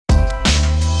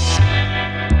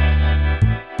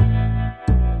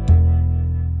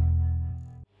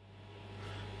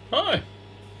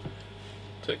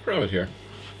grab it here.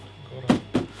 Got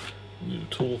a new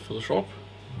tool for the shop.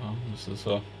 This is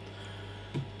a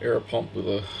air pump with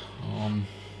a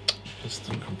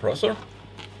piston compressor.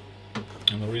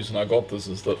 And the reason I got this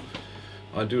is that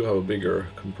I do have a bigger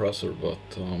compressor, but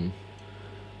the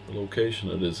location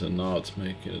it is in now, it's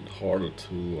making it harder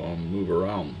to move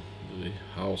around the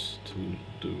house to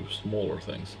do smaller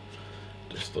things,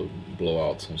 just to blow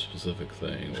out some specific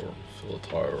thing or fill a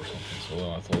tire or something. So then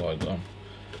I thought I'd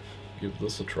give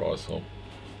this a try. So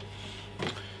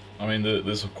I mean,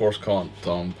 this of course can't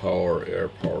power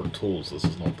air-powered tools. This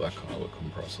is not that kind of a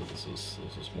compressor. This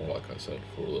is more, like I said,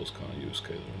 for those kind of use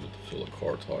cases. You need to fill a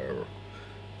car tire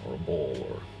or a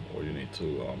ball, or you need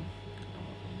to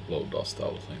blow dust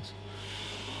out of things.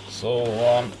 So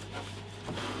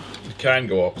it can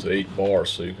go up to 8 bars,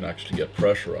 so you can actually get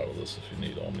pressure out of this if you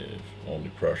need only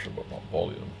pressure but not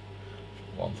volume.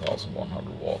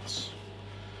 1,100 watts.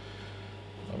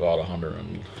 About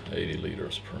 180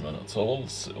 liters per minute. So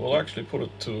we'll actually put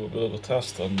it to a bit of a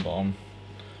test and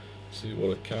see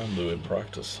what it can do in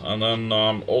practice. And then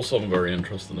also I'm very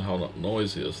interested in how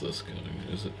noisy is this.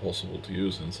 Is it possible to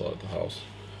use inside the house?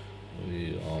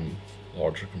 The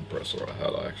larger compressor I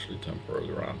had, I actually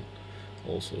temporarily ran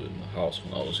also in the house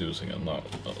when I was using it. Now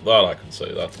that I can say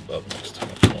that makes too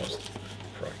much noise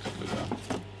practically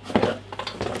then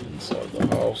inside the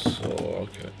house. So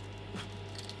okay.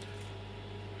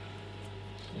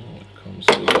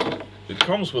 It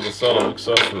comes with a set of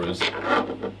accessories,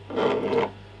 and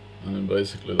then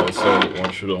basically they say that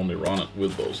one should only run it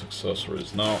with those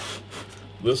accessories. Now,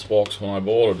 this box, when I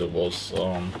bought it, it was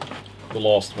the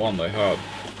last one they had,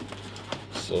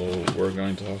 so we're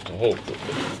going to have to hope that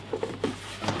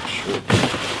the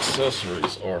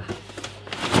accessories are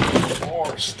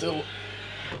still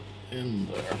in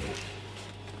there.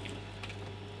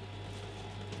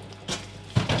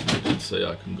 I did say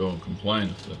I can go and complain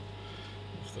if they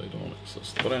don't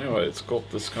exist. But anyway, it's got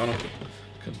this kind of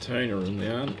container in the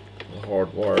end, the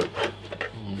hardwired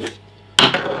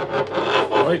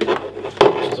right,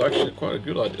 which is actually quite a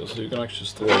good idea. So you can actually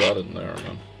store that in there and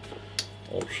then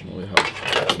optionally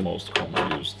have the most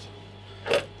common used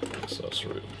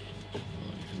accessory. You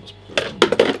can just put it in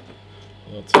there.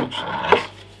 That's actually nice.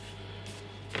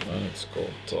 And then it's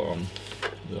got the on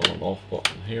and off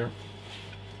button here.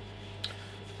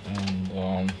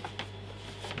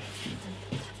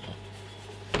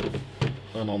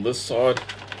 And on this side,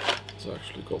 it's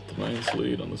actually got the mains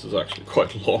lead, and this is actually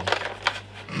quite long.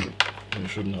 You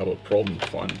shouldn't have a problem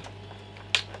finding,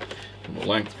 from a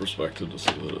length perspective, to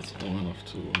see that it's long enough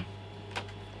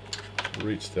to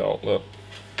reach the outlet.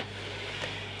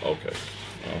 Okay,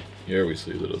 well, here we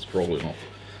see that it's probably not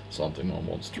something one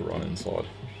wants to run inside.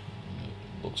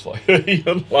 It looks like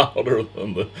even louder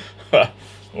than the,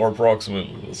 or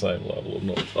approximately the same level of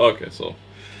noise. Okay, so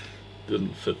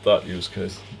didn't fit that use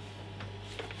case.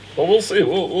 But we'll see.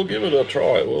 We'll give it a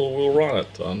try. We'll run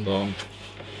it, and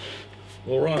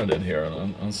we'll run it in here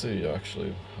and see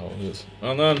actually how it is.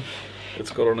 And then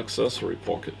it's got an accessory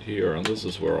pocket here, and this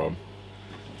is where I'm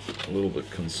a little bit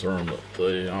concerned that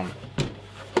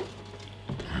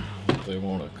they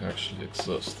won't actually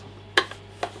exist.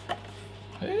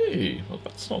 Hey, but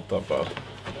that's not that bad.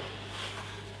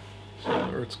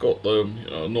 So it's got the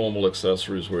normal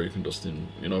accessories where you can just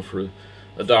for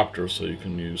adapters, so you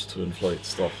can use to inflate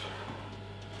stuff.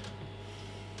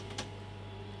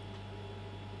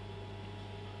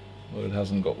 But it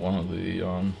hasn't got one of the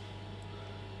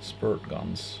spurt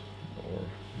guns or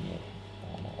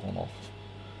on-off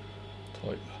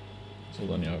type. So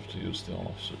then you have to use the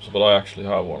on-off switch. But I actually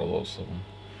have one of those, so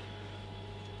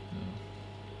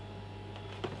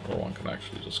or one can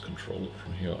actually just control it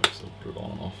from here, so put it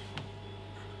on and off.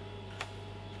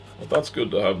 But that's good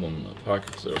to have them in the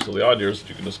package there. So the idea is that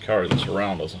you can just carry this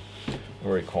around as a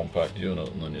very compact unit,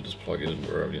 and then you just plug it in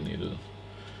wherever you need it.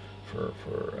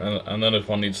 And then if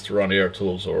one needs to run air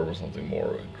tools or something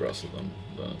more aggressive, then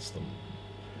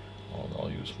I'll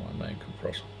use my main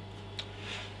compressor.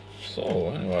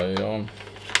 So anyway,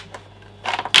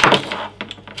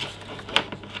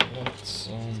 let's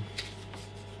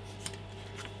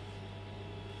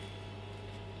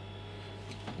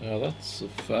yeah, that's the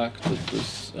fact that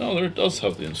this. Oh, there it does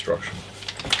have the instruction.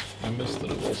 I missed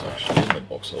that it was actually in the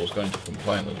box. I was going to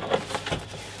complain that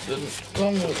it didn't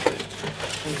come with the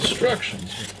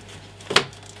instructions. It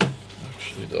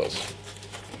actually does.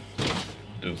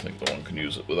 I do think that one can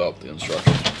use it without the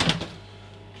instructions.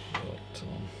 But,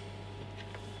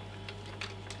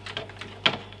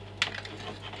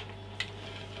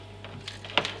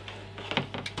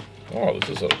 oh, this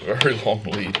is a very long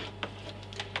lead.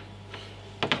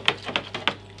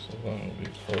 So that will be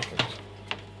perfect.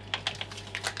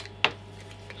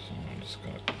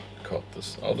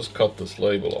 cut this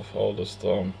label off. I'll just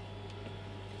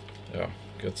yeah,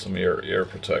 get some air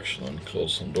protection and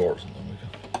close some doors, and then we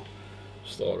can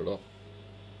start it up.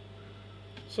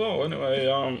 So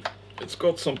anyway, it's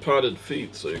got some padded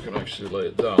feet, so you can actually lay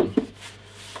it down,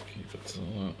 keep it,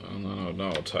 and then I'll now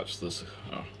attach this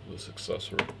this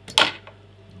accessory.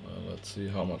 Let's see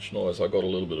how much noise. I got a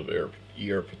little bit of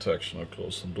ear protection. I'll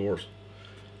close some doors.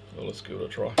 So let's give it a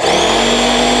try.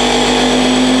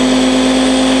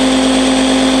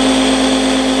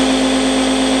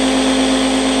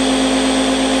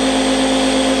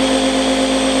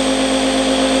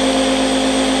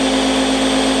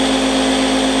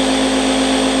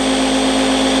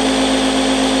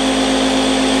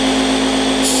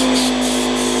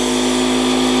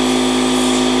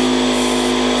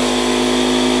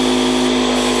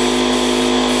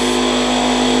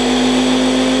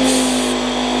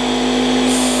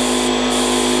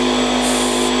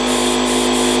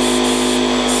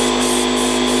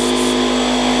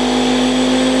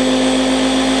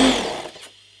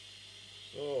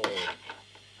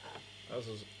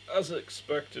 As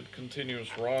expected, continuous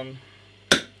run.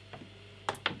 I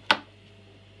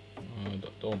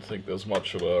don't think there's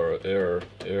much of a air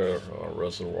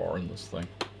reservoir in this thing.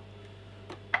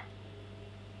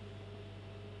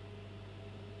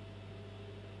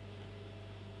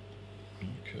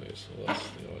 Okay, so that's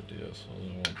the idea. So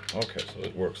okay, so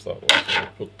it works that way. So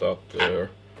we'll put that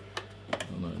there,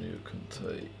 and then you can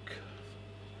take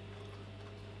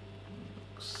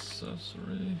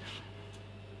accessory.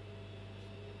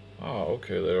 Ah,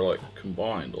 okay, they're like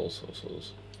combined also, so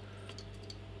this,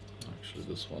 actually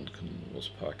this one was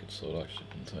packaged, so it actually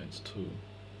contains two.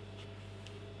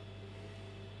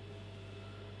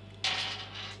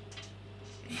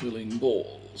 Filling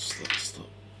balls, that's the,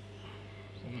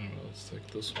 anyway, let's take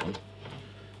this one.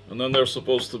 And then they're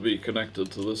supposed to be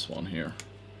connected to this one here.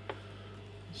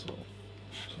 So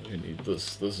you need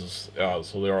this, is, yeah,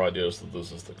 so their idea is that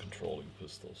this is the controlling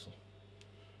pistol, so.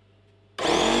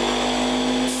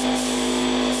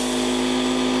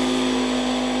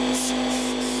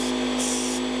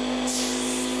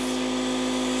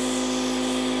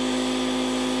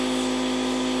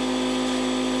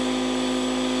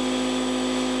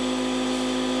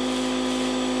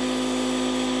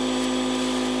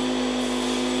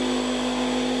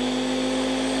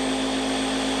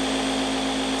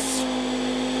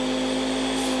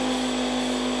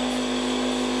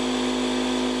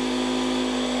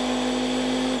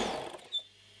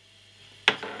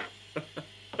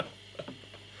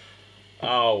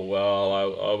 Oh well,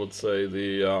 I would say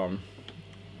the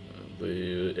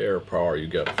air power you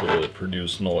get for the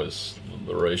produced noise,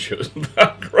 the ratio isn't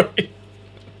that great.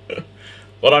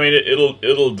 But I mean,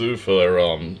 it'll do for their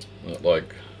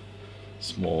like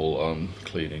small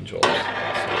cleaning jobs.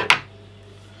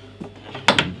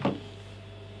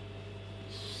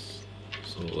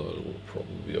 So that will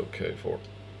probably be okay for.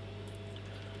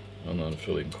 And then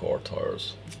filling car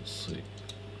tires. Let's see.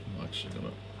 I'm actually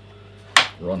gonna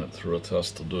run it through a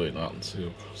test of doing that and see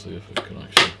if it can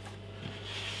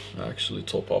actually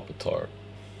top up a tire.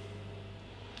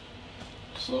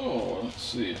 So let's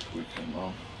see if we can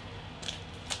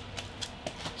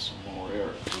get some more air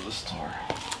into this tire.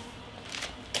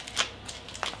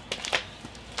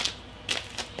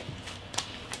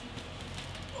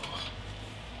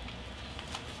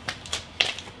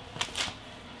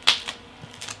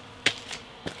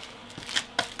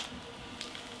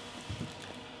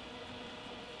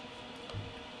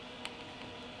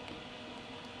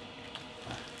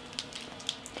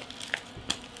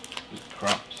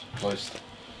 Cramped place to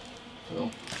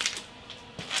fill.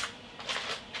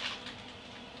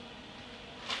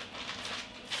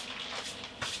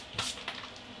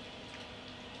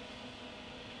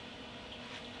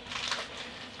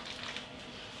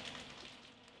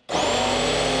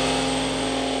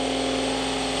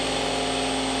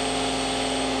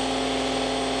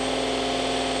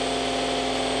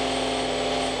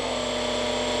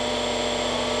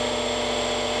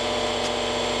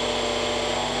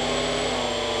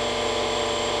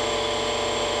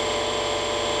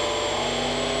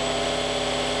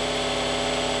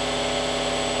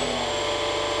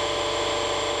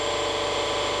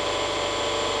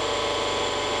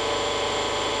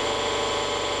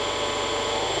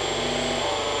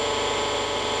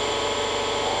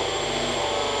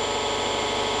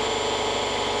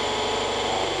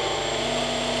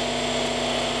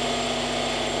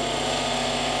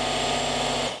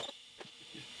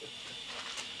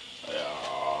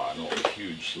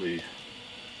 Hugely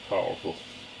powerful,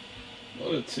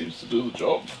 but it seems to do the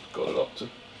job. Got it up to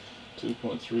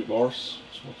 2.3 bars,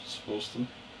 that's what it's supposed to be.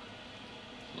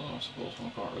 So I suppose I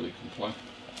can't really complain.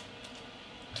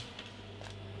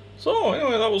 So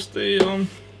anyway, that was the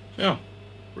yeah,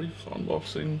 brief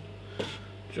unboxing,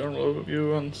 general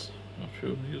overview, and a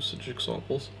few usage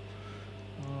examples.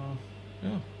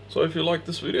 Yeah. So if you like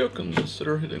this video,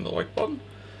 consider hitting the like button.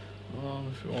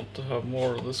 If you want to have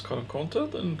more of this kind of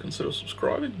content, then consider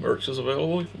subscribing. Merch is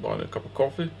available. You can buy me a cup of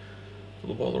coffee for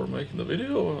the bother of making the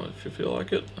video if you feel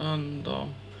like it. And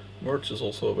merch is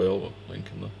also available. Link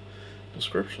in the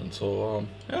description. So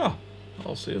yeah,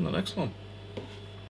 I'll see you in the next one.